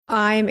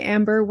I'm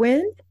Amber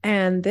Wynn,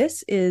 and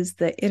this is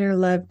the Inner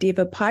Love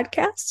Diva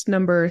podcast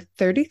number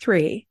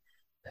 33.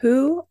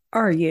 Who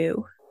are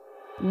you?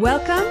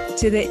 Welcome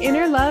to the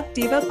Inner Love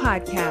Diva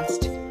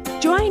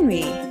podcast. Join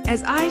me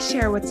as I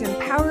share what's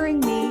empowering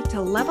me to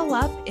level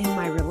up in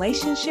my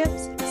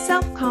relationships,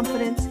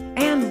 self-confidence,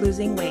 and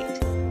losing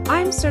weight.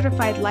 I'm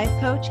certified life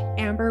coach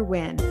Amber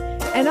Wynn,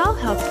 and I'll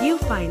help you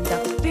find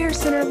the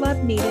fierce inner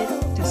love needed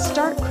to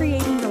start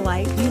creating the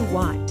life you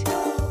want.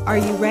 Are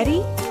you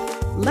ready?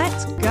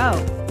 Let's go.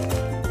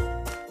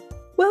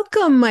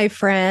 Welcome, my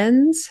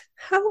friends.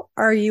 How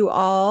are you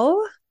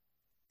all?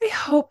 I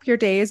hope your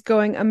day is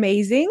going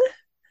amazing.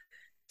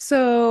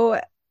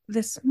 So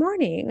this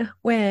morning,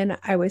 when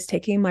I was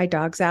taking my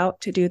dogs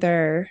out to do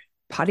their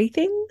potty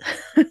thing,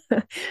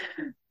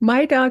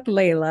 my dog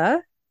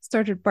Layla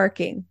started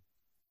barking.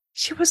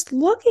 She was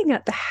looking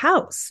at the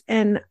house,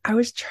 and I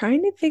was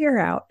trying to figure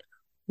out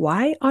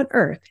why on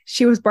earth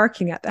she was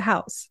barking at the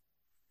house.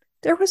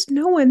 There was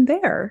no one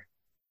there.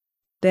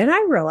 Then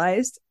I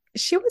realized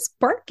she was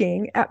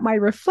barking at my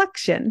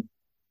reflection.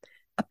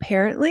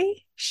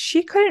 Apparently,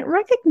 she couldn't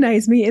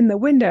recognize me in the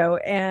window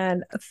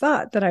and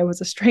thought that I was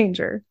a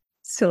stranger.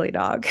 Silly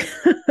dog.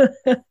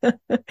 But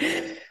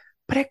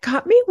it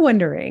got me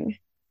wondering,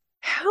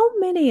 how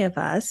many of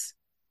us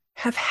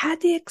have had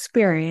the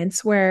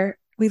experience where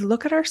we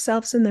look at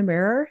ourselves in the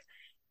mirror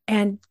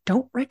and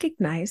don't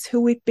recognize who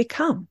we've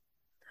become?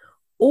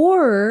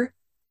 Or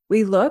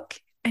we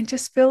look and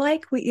just feel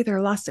like we either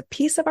lost a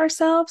piece of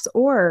ourselves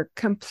or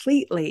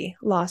completely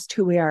lost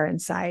who we are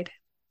inside.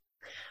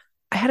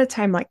 I had a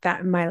time like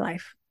that in my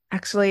life.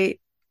 Actually,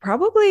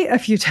 probably a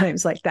few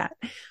times like that.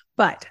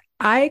 But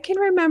I can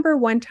remember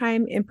one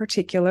time in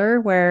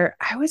particular where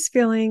I was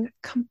feeling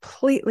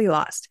completely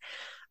lost.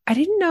 I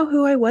didn't know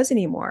who I was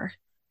anymore,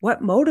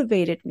 what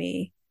motivated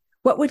me,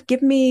 what would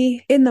give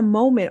me in the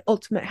moment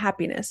ultimate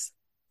happiness.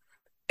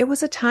 It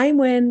was a time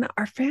when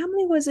our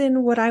family was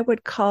in what I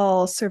would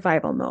call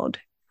survival mode,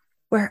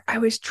 where I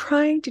was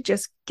trying to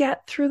just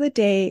get through the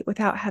day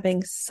without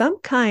having some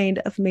kind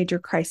of major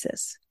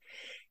crisis.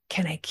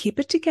 Can I keep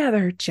it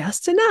together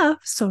just enough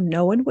so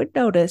no one would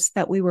notice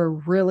that we were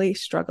really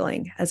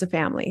struggling as a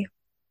family?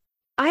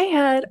 I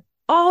had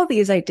all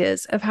these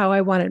ideas of how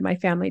I wanted my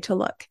family to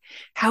look,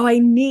 how I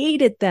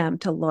needed them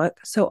to look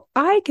so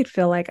I could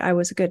feel like I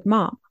was a good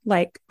mom,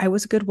 like I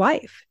was a good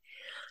wife.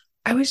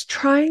 I was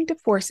trying to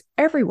force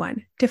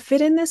everyone to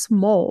fit in this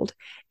mold,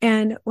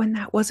 and when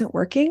that wasn't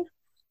working,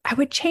 I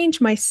would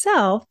change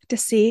myself to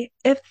see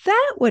if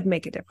that would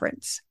make a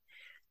difference.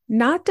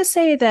 Not to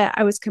say that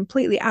I was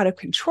completely out of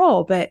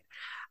control, but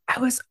I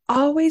was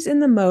always in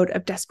the mode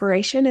of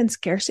desperation and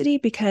scarcity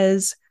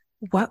because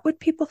what would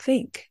people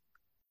think?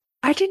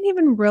 I didn't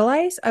even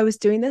realize I was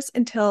doing this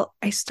until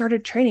I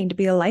started training to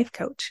be a life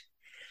coach.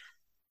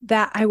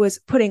 That I was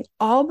putting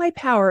all my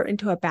power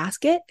into a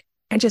basket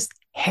and just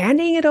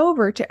handing it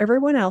over to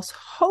everyone else,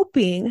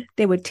 hoping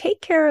they would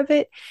take care of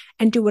it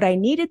and do what I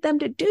needed them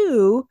to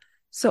do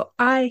so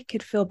I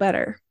could feel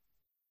better.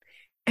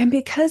 And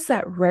because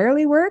that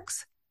rarely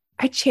works,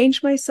 I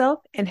change myself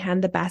and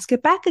hand the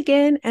basket back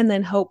again and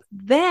then hope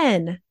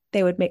then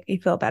they would make me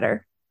feel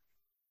better.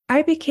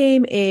 I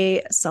became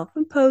a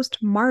self-imposed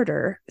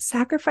martyr,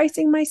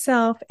 sacrificing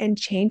myself and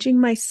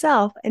changing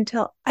myself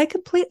until I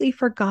completely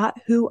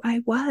forgot who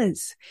I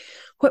was,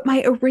 what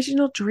my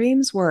original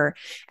dreams were,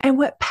 and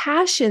what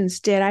passions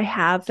did I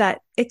have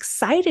that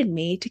excited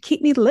me to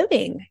keep me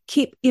living,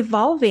 keep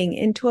evolving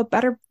into a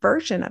better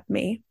version of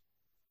me.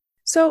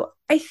 So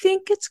I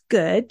think it's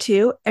good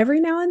to every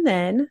now and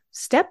then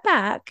step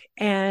back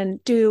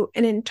and do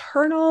an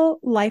internal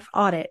life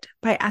audit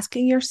by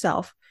asking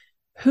yourself,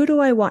 who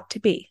do I want to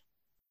be?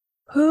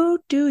 Who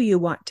do you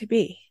want to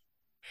be?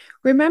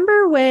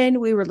 Remember when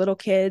we were little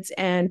kids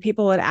and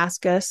people would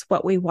ask us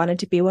what we wanted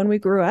to be when we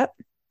grew up?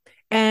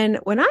 And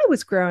when I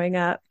was growing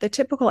up, the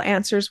typical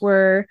answers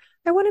were,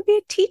 I want to be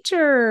a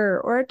teacher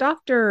or a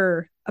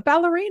doctor, a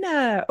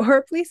ballerina, or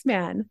a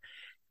policeman.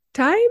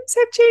 Times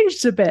have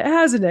changed a bit,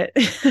 hasn't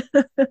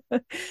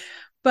it?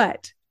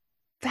 But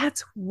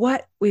that's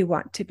what we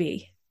want to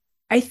be.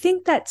 I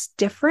think that's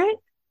different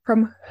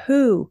from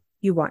who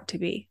you want to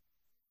be.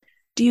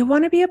 Do you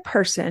want to be a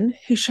person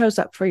who shows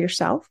up for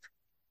yourself?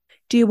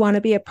 Do you want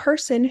to be a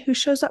person who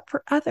shows up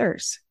for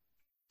others?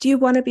 Do you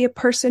want to be a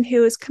person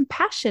who is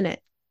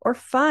compassionate or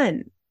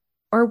fun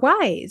or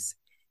wise?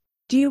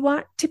 Do you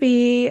want to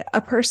be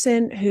a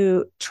person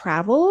who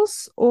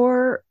travels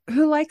or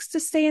who likes to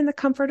stay in the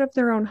comfort of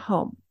their own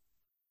home?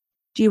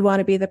 Do you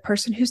want to be the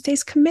person who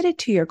stays committed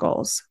to your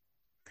goals?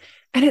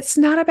 And it's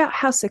not about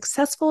how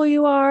successful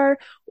you are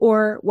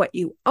or what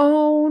you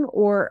own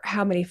or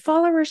how many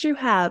followers you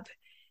have.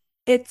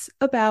 It's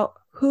about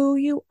who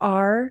you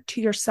are to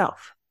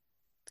yourself.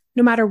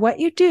 No matter what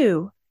you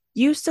do,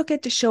 you still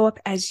get to show up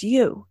as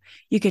you.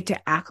 You get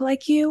to act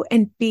like you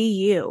and be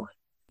you.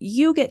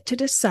 You get to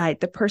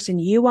decide the person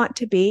you want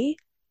to be,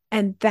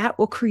 and that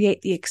will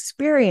create the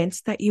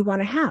experience that you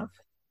want to have.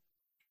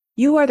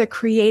 You are the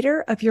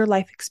creator of your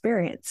life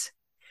experience.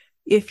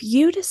 If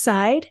you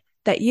decide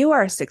that you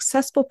are a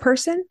successful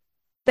person,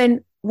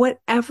 then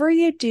whatever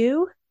you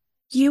do,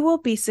 you will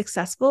be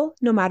successful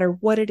no matter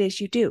what it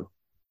is you do.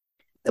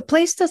 The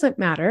place doesn't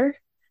matter.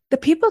 The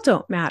people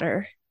don't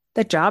matter.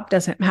 The job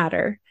doesn't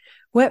matter.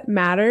 What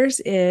matters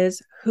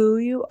is who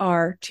you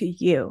are to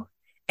you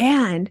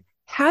and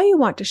how you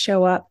want to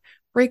show up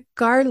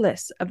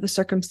regardless of the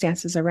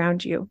circumstances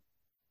around you.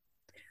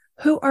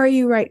 Who are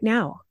you right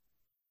now?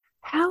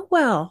 How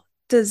well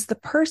does the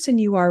person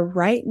you are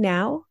right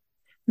now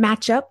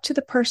match up to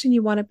the person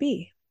you want to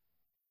be?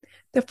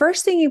 The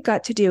first thing you've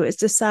got to do is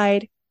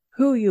decide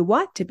who you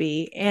want to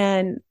be.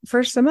 And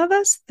for some of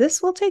us,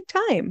 this will take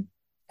time.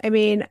 I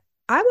mean,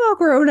 I'm all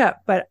grown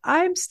up, but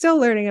I'm still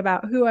learning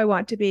about who I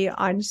want to be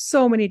on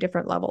so many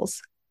different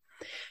levels.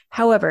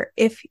 However,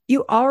 if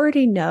you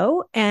already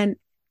know and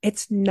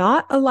it's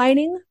not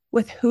aligning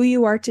with who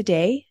you are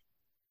today,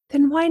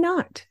 then why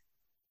not?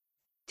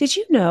 Did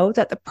you know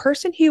that the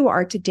person who you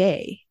are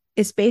today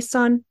is based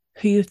on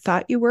who you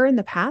thought you were in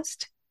the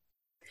past?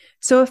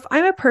 So if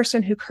I'm a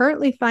person who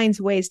currently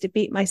finds ways to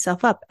beat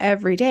myself up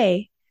every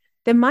day,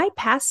 then my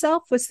past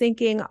self was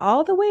thinking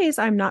all the ways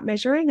I'm not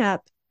measuring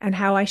up and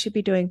how I should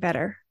be doing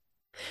better.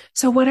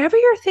 So whatever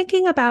you're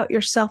thinking about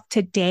yourself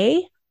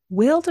today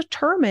will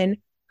determine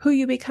who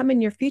you become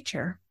in your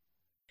future.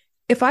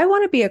 If I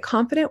want to be a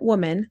confident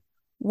woman,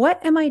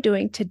 what am I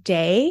doing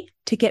today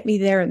to get me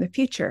there in the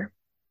future?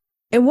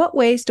 In what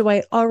ways do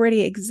I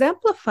already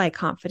exemplify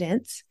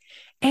confidence?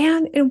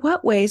 And in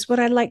what ways would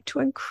I like to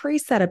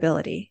increase that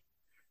ability?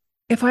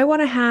 If I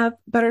want to have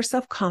better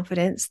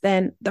self-confidence,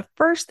 then the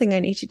first thing I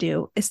need to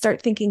do is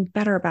start thinking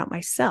better about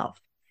myself.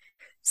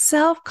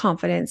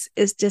 Self-confidence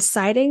is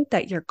deciding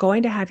that you're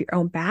going to have your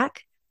own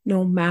back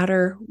no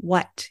matter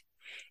what.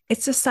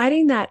 It's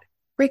deciding that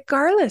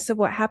regardless of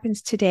what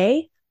happens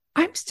today,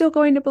 I'm still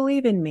going to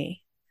believe in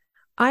me.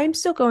 I'm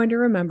still going to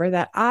remember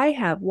that I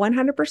have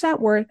 100%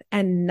 worth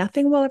and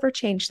nothing will ever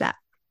change that.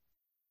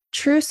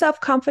 True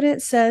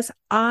self-confidence says,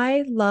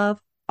 I love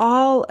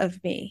all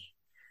of me,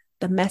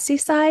 the messy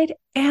side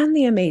and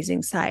the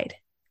amazing side.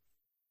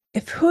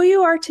 If who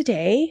you are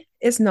today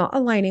is not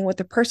aligning with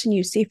the person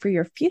you see for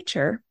your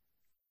future,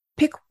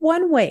 pick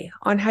one way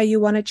on how you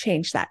want to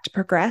change that to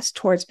progress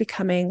towards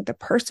becoming the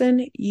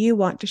person you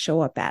want to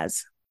show up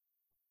as.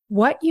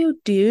 What you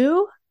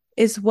do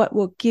is what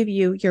will give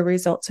you your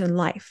results in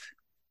life.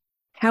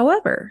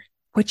 However,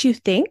 what you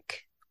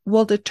think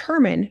will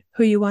determine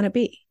who you want to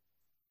be.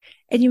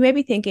 And you may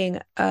be thinking,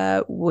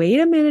 wait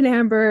a minute,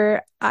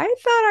 Amber, I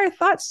thought our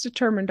thoughts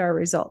determined our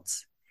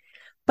results.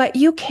 But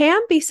you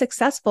can be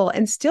successful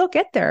and still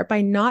get there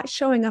by not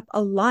showing up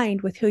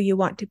aligned with who you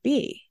want to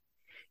be.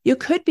 You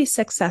could be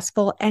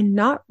successful and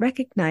not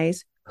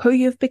recognize who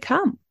you've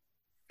become.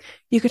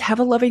 You could have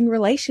a loving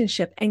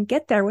relationship and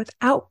get there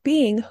without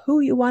being who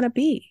you want to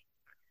be.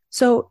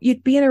 So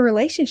you'd be in a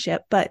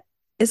relationship, but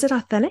is it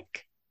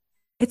authentic?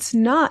 It's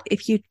not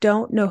if you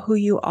don't know who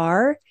you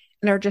are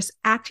and are just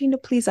acting to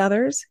please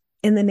others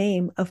in the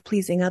name of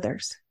pleasing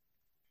others.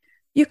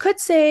 You could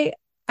say,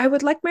 I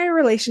would like my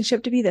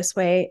relationship to be this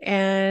way,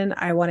 and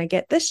I want to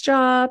get this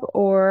job.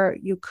 Or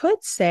you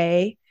could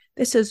say,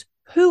 this is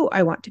who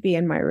I want to be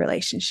in my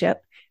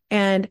relationship,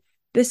 and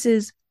this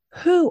is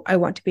who I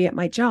want to be at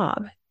my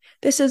job.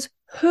 This is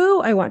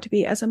who I want to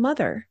be as a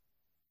mother.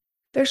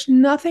 There's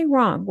nothing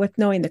wrong with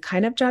knowing the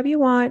kind of job you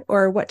want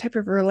or what type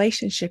of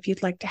relationship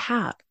you'd like to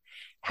have.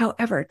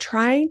 However,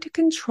 trying to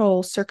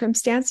control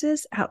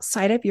circumstances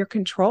outside of your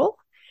control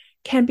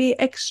can be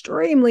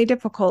extremely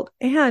difficult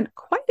and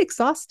quite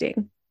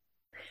exhausting.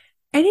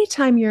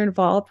 Anytime you're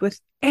involved with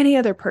any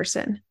other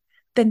person,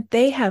 then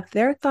they have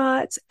their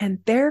thoughts and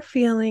their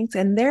feelings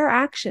and their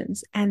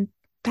actions, and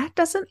that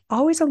doesn't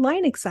always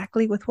align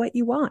exactly with what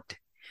you want.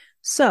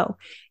 So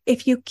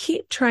if you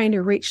keep trying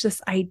to reach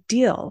this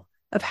ideal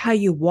of how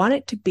you want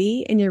it to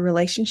be in your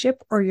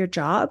relationship or your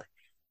job,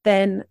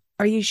 then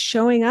are you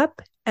showing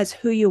up as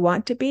who you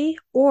want to be,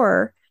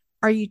 or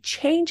are you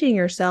changing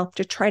yourself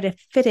to try to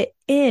fit it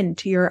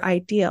into your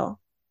ideal?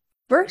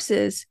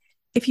 Versus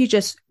if you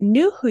just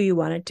knew who you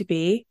wanted to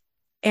be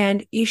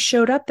and you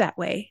showed up that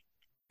way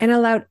and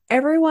allowed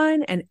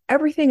everyone and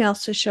everything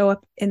else to show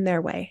up in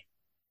their way.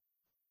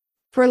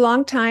 For a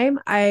long time,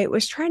 I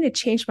was trying to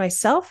change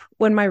myself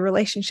when my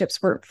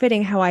relationships weren't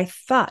fitting how I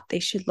thought they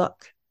should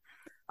look.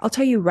 I'll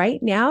tell you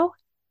right now,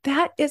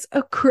 that is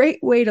a great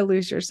way to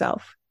lose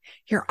yourself.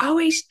 You're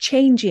always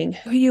changing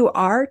who you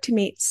are to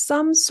meet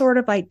some sort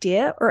of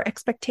idea or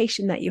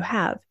expectation that you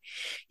have.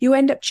 You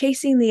end up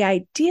chasing the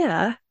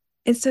idea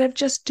instead of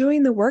just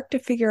doing the work to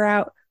figure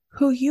out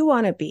who you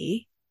want to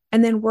be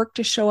and then work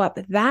to show up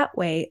that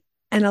way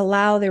and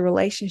allow the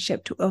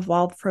relationship to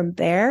evolve from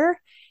there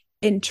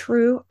in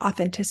true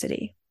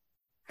authenticity.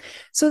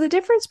 So the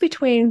difference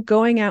between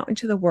going out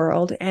into the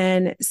world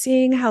and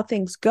seeing how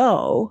things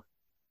go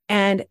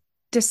and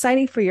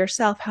deciding for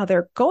yourself how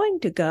they're going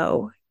to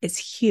go is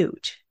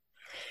huge.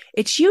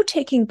 It's you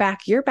taking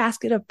back your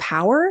basket of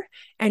power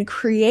and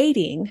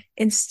creating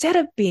instead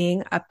of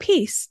being a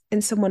piece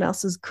in someone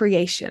else's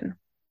creation.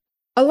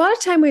 A lot of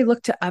time we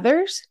look to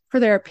others for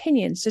their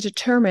opinions to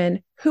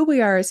determine who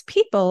we are as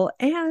people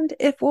and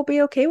if we'll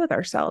be okay with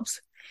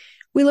ourselves.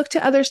 We look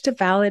to others to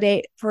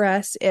validate for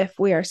us if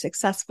we are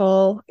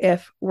successful,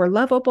 if we're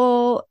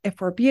lovable, if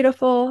we're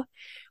beautiful.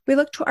 We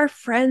look to our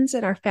friends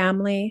and our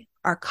family,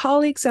 our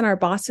colleagues and our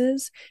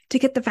bosses to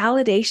get the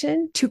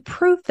validation to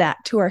prove that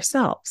to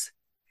ourselves.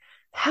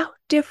 How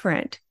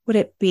different would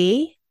it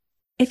be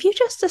if you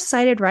just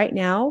decided right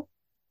now,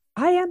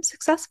 I am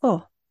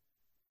successful,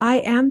 I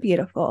am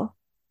beautiful,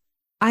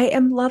 I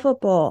am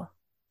lovable,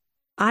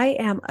 I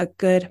am a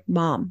good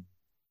mom.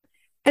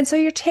 And so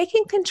you're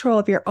taking control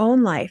of your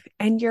own life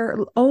and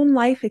your own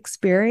life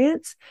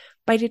experience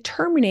by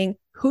determining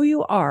who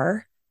you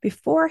are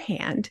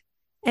beforehand.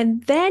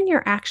 And then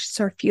your actions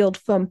are fueled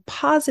from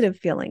positive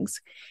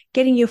feelings,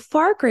 getting you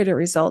far greater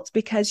results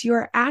because you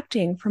are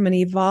acting from an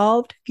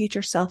evolved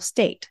future self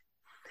state.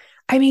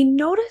 I mean,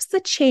 notice the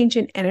change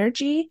in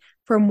energy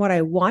from what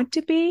I want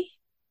to be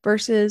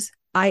versus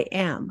I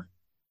am.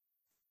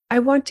 I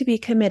want to be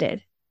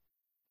committed.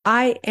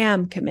 I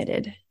am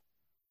committed.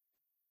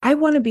 I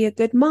want to be a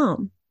good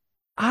mom.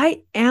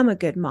 I am a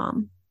good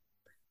mom.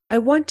 I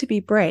want to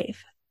be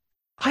brave.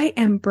 I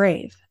am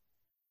brave.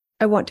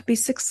 I want to be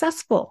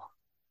successful.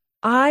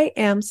 I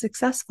am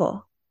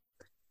successful.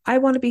 I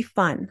want to be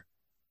fun.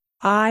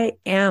 I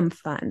am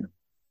fun.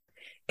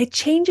 It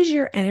changes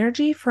your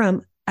energy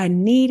from a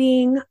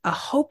needing, a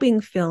hoping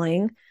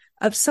feeling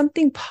of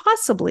something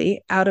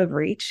possibly out of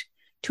reach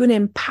to an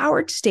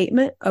empowered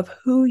statement of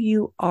who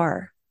you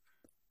are.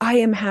 I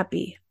am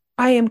happy.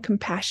 I am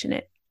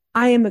compassionate.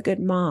 I am a good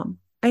mom.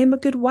 I am a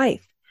good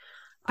wife.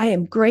 I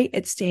am great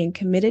at staying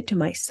committed to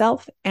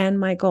myself and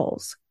my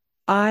goals.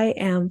 I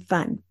am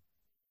fun.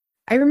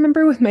 I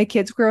remember with my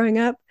kids growing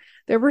up,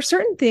 there were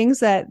certain things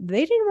that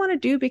they didn't want to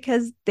do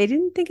because they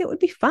didn't think it would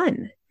be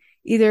fun.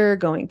 Either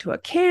going to a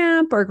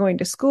camp or going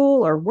to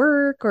school or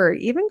work or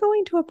even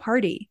going to a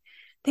party.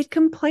 They'd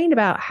complain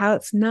about how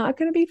it's not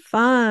going to be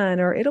fun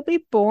or it'll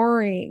be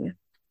boring.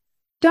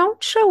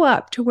 Don't show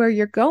up to where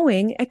you're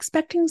going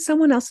expecting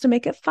someone else to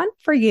make it fun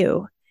for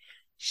you.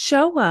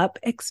 Show up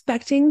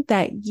expecting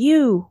that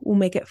you will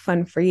make it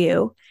fun for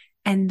you,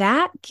 and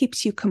that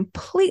keeps you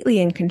completely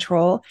in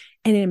control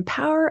and in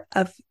power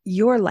of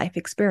your life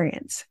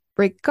experience,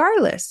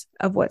 regardless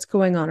of what's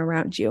going on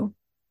around you.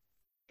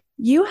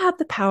 You have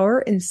the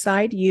power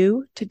inside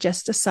you to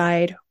just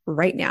decide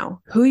right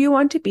now who you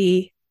want to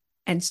be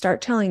and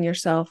start telling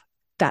yourself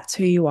that's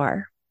who you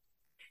are.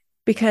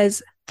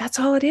 Because that's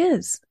all it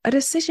is, a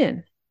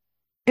decision.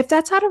 If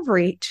that's out of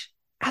reach,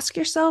 ask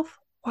yourself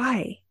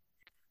why.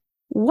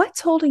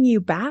 What's holding you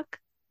back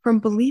from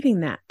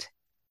believing that?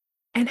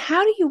 And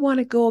how do you want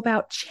to go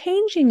about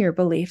changing your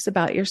beliefs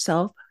about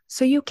yourself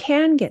so you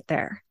can get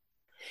there?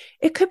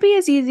 It could be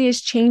as easy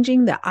as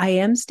changing the I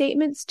am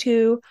statements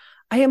to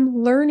I am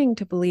learning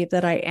to believe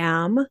that I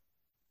am,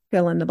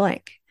 fill in the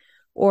blank,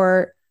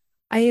 or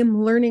I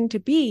am learning to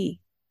be,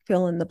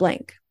 fill in the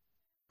blank.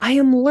 I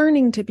am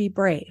learning to be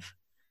brave.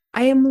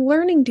 I am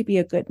learning to be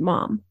a good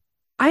mom.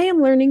 I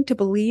am learning to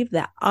believe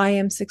that I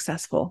am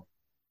successful.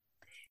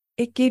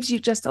 It gives you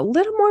just a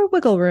little more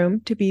wiggle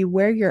room to be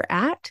where you're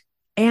at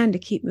and to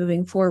keep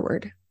moving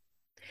forward.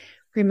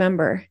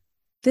 Remember,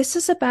 this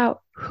is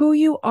about who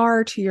you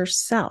are to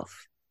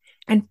yourself.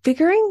 And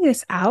figuring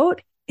this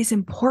out is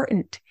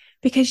important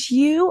because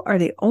you are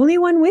the only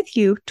one with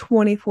you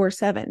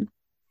 24/7.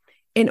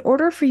 In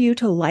order for you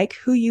to like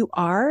who you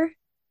are,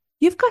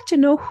 you've got to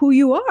know who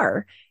you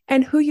are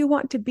and who you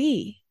want to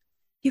be.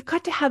 You've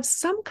got to have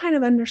some kind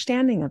of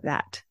understanding of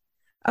that.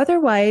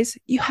 Otherwise,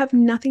 you have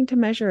nothing to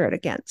measure it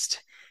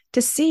against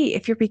to see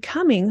if you're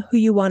becoming who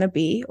you want to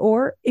be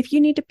or if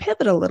you need to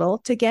pivot a little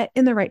to get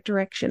in the right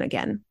direction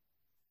again.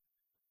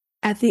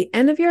 At the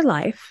end of your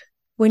life,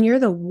 when you're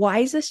the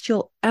wisest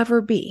you'll ever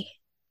be,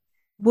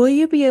 will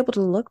you be able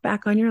to look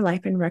back on your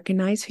life and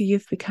recognize who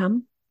you've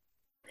become?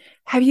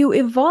 Have you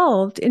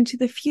evolved into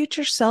the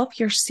future self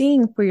you're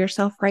seeing for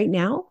yourself right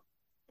now?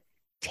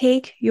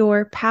 Take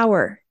your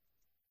power.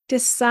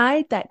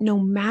 Decide that no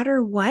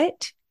matter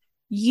what,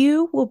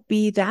 you will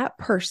be that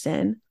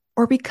person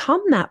or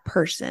become that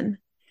person.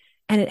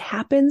 And it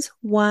happens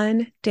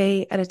one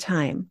day at a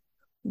time,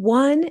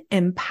 one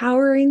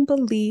empowering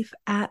belief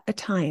at a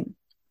time.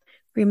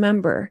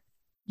 Remember,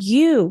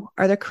 you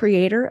are the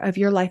creator of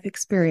your life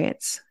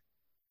experience.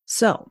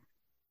 So,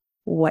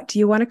 what do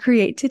you want to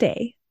create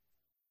today?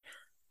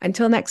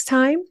 Until next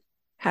time,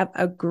 have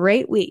a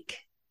great week.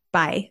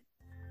 Bye.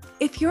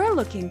 If you're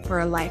looking for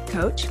a life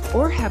coach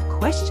or have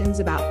questions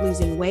about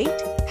losing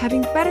weight,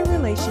 having better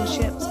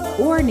relationships,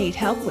 or need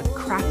help with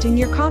crafting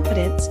your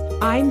confidence,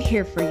 I'm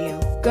here for you.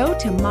 Go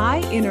to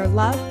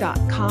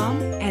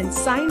myinnerlove.com and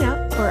sign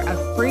up for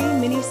a free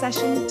mini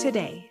session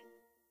today.